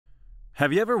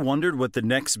Have you ever wondered what the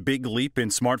next big leap in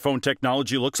smartphone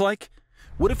technology looks like?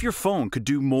 What if your phone could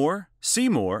do more, see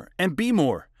more, and be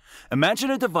more? Imagine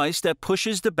a device that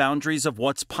pushes the boundaries of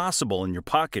what's possible in your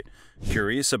pocket.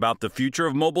 Curious about the future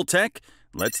of mobile tech?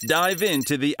 Let's dive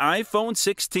into the iPhone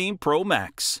 16 Pro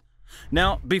Max.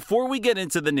 Now, before we get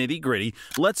into the nitty-gritty,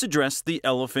 let's address the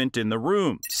elephant in the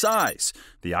room: size.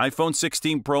 The iPhone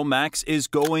 16 Pro Max is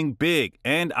going big,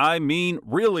 and I mean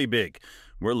really big.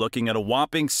 We're looking at a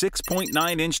whopping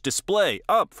 6.9-inch display,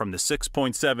 up from the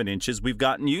 6.7 inches we've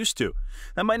gotten used to.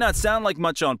 That might not sound like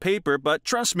much on paper, but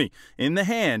trust me, in the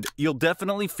hand, you'll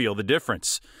definitely feel the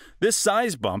difference. This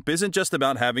size bump isn't just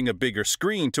about having a bigger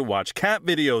screen to watch cat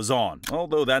videos on,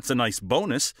 although that's a nice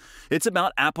bonus. It's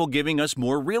about Apple giving us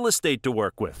more real estate to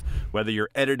work with, whether you're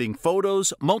editing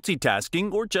photos,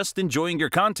 multitasking, or just enjoying your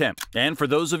content. And for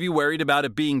those of you worried about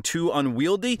it being too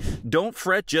unwieldy, don't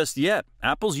fret just yet.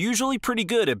 Apple's usually pretty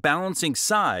good at balancing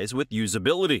size with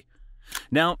usability.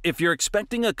 Now, if you're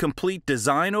expecting a complete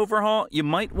design overhaul, you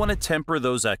might want to temper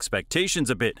those expectations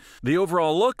a bit. The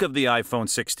overall look of the iPhone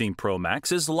 16 Pro Max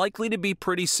is likely to be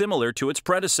pretty similar to its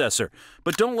predecessor,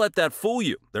 but don't let that fool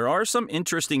you. There are some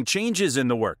interesting changes in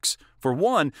the works. For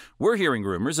one, we're hearing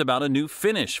rumors about a new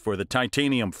finish for the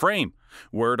titanium frame.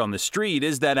 Word on the street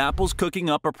is that Apple's cooking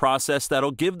up a process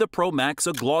that'll give the Pro Max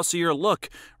a glossier look,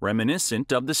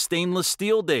 reminiscent of the stainless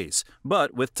steel days,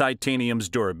 but with titanium's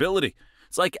durability.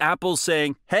 It's like Apple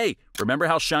saying, hey, remember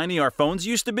how shiny our phones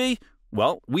used to be?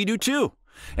 Well, we do too.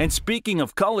 And speaking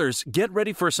of colors, get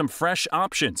ready for some fresh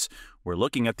options. We're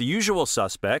looking at the usual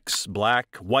suspects: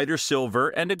 black, white or silver,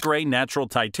 and a gray natural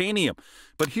titanium.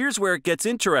 But here's where it gets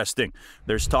interesting.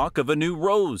 There's talk of a new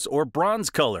rose or bronze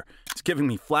color. It's giving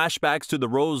me flashbacks to the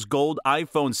rose gold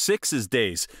iPhone 6's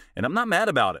days, and I'm not mad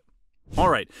about it.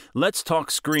 Alright, let's talk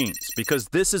screens, because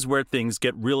this is where things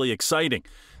get really exciting.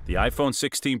 The iPhone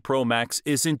 16 Pro Max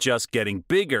isn't just getting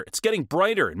bigger, it's getting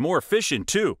brighter and more efficient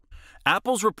too.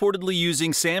 Apple's reportedly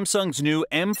using Samsung's new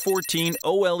M14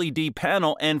 OLED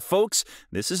panel, and folks,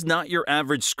 this is not your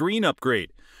average screen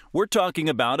upgrade. We're talking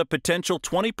about a potential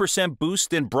 20%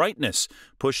 boost in brightness,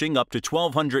 pushing up to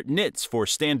 1200 nits for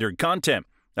standard content.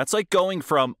 That's like going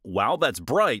from, wow, that's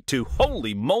bright, to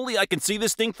holy moly, I can see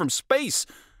this thing from space.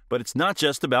 But it's not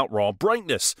just about raw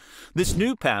brightness. This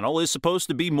new panel is supposed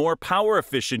to be more power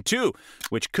efficient too,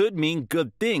 which could mean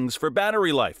good things for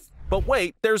battery life. But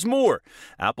wait, there's more.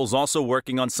 Apple's also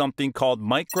working on something called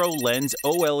micro lens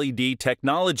OLED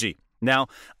technology. Now,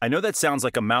 I know that sounds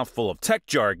like a mouthful of tech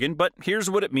jargon, but here's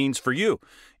what it means for you.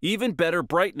 Even better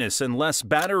brightness and less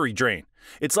battery drain.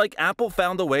 It's like Apple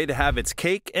found a way to have its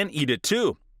cake and eat it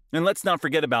too. And let's not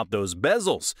forget about those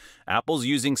bezels. Apple's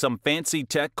using some fancy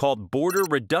tech called border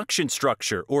reduction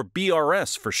structure, or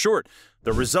BRS for short.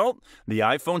 The result? The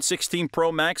iPhone 16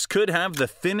 Pro Max could have the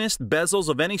thinnest bezels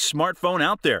of any smartphone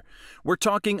out there. We're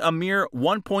talking a mere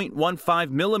 1.15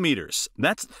 millimeters.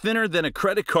 That's thinner than a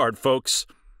credit card, folks.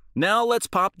 Now let's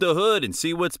pop the hood and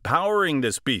see what's powering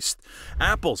this beast.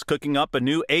 Apple's cooking up a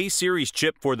new A-series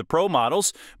chip for the Pro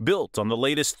models, built on the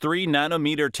latest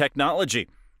 3-nanometer technology.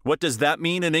 What does that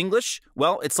mean in English?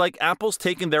 Well, it's like Apple's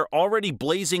taken their already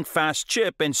blazing fast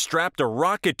chip and strapped a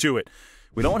rocket to it.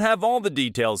 We don't have all the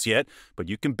details yet, but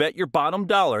you can bet your bottom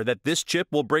dollar that this chip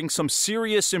will bring some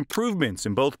serious improvements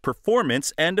in both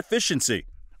performance and efficiency.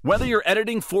 Whether you're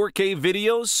editing 4K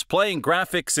videos, playing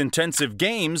graphics-intensive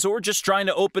games, or just trying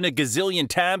to open a gazillion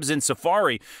tabs in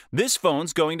Safari, this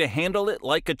phone's going to handle it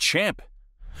like a champ.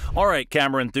 Alright,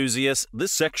 camera enthusiasts,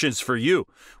 this section's for you.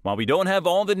 While we don't have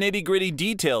all the nitty-gritty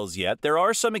details yet, there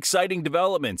are some exciting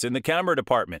developments in the camera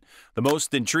department. The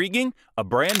most intriguing? A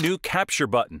brand new capture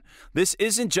button. This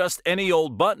isn't just any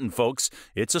old button, folks.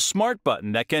 It's a smart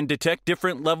button that can detect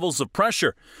different levels of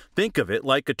pressure. Think of it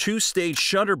like a two-stage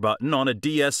shutter button on a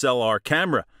DSLR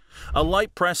camera. A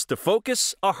light press to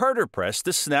focus, a harder press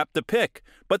to snap the pic.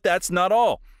 But that's not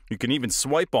all. You can even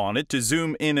swipe on it to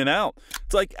zoom in and out.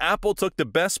 It's like Apple took the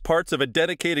best parts of a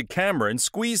dedicated camera and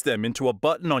squeezed them into a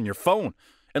button on your phone.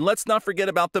 And let's not forget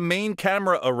about the main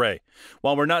camera array.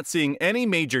 While we're not seeing any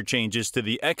major changes to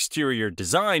the exterior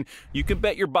design, you can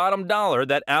bet your bottom dollar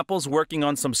that Apple's working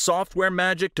on some software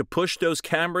magic to push those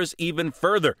cameras even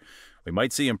further. We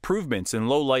might see improvements in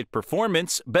low-light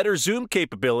performance, better zoom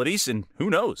capabilities, and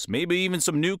who knows, maybe even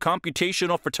some new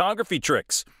computational photography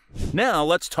tricks. Now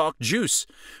let's talk juice.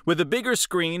 With a bigger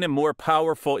screen and more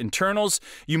powerful internals,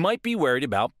 you might be worried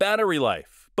about battery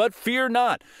life. But fear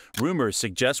not. Rumors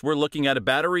suggest we're looking at a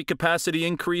battery capacity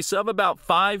increase of about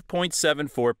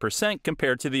 5.74%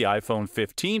 compared to the iPhone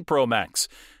 15 Pro Max.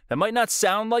 That might not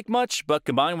sound like much, but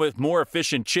combined with more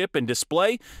efficient chip and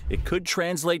display, it could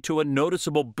translate to a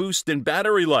noticeable boost in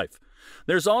battery life.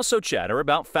 There's also chatter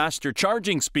about faster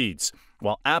charging speeds.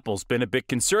 While Apple's been a bit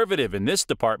conservative in this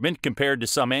department compared to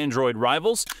some Android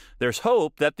rivals, there's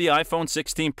hope that the iPhone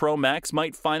 16 Pro Max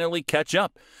might finally catch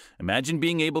up. Imagine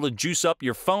being able to juice up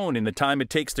your phone in the time it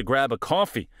takes to grab a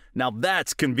coffee. Now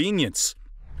that's convenience.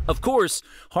 Of course,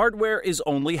 hardware is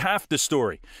only half the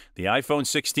story. The iPhone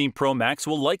 16 Pro Max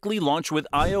will likely launch with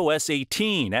iOS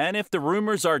 18, and if the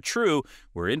rumors are true,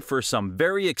 we're in for some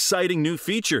very exciting new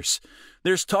features.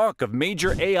 There's talk of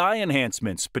major AI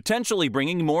enhancements, potentially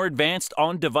bringing more advanced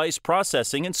on-device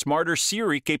processing and smarter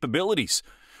Siri capabilities.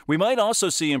 We might also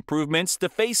see improvements to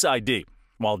Face ID.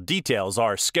 While details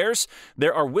are scarce,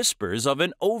 there are whispers of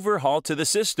an overhaul to the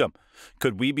system.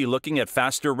 Could we be looking at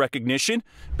faster recognition,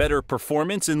 better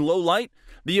performance in low light,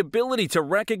 the ability to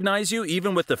recognize you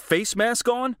even with the face mask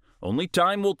on? Only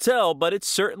time will tell, but it's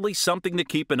certainly something to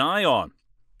keep an eye on.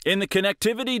 In the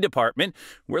connectivity department,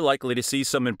 we're likely to see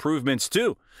some improvements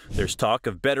too. There's talk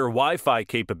of better Wi-Fi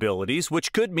capabilities,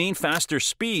 which could mean faster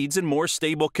speeds and more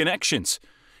stable connections.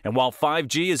 And while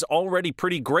 5G is already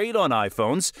pretty great on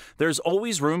iPhones, there's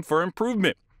always room for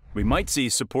improvement. We might see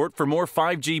support for more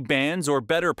 5G bands or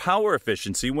better power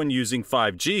efficiency when using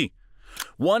 5G.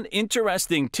 One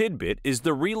interesting tidbit is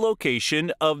the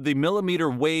relocation of the millimeter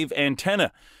wave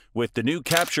antenna. With the new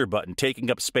capture button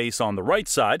taking up space on the right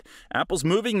side, Apple's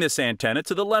moving this antenna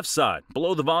to the left side,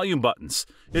 below the volume buttons.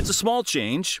 It's a small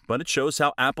change, but it shows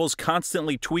how Apple's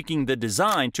constantly tweaking the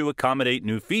design to accommodate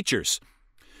new features.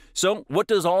 So, what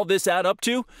does all this add up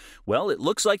to? Well, it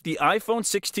looks like the iPhone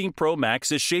 16 Pro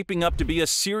Max is shaping up to be a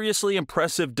seriously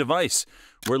impressive device.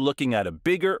 We're looking at a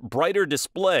bigger, brighter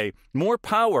display, more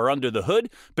power under the hood,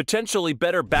 potentially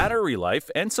better battery life,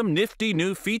 and some nifty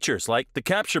new features like the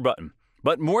capture button.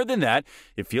 But more than that,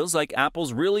 it feels like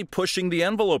Apple's really pushing the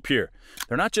envelope here.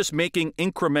 They're not just making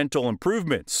incremental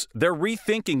improvements. They're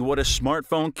rethinking what a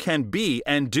smartphone can be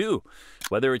and do.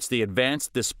 Whether it's the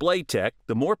advanced display tech,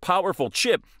 the more powerful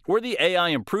chip, or the AI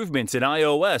improvements in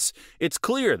iOS, it's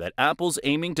clear that Apple's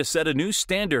aiming to set a new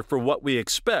standard for what we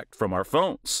expect from our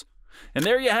phones. And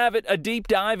there you have it, a deep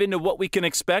dive into what we can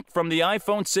expect from the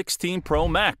iPhone 16 Pro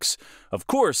Max. Of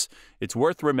course, it's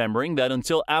worth remembering that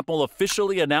until Apple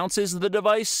officially announces the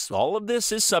device, all of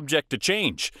this is subject to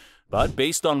change. But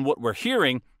based on what we're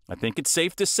hearing, I think it's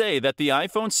safe to say that the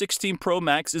iPhone 16 Pro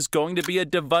Max is going to be a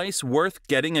device worth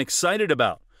getting excited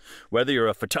about. Whether you're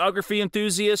a photography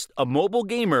enthusiast, a mobile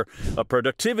gamer, a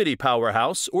productivity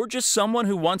powerhouse, or just someone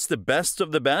who wants the best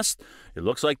of the best, it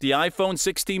looks like the iPhone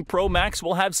 16 Pro Max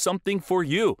will have something for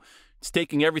you. It's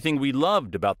taking everything we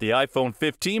loved about the iPhone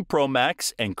 15 Pro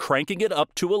Max and cranking it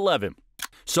up to 11.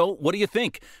 So, what do you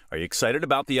think? Are you excited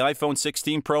about the iPhone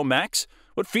 16 Pro Max?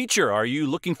 What feature are you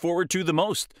looking forward to the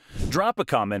most? Drop a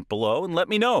comment below and let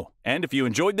me know. And if you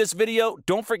enjoyed this video,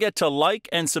 don't forget to like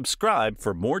and subscribe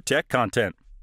for more tech content.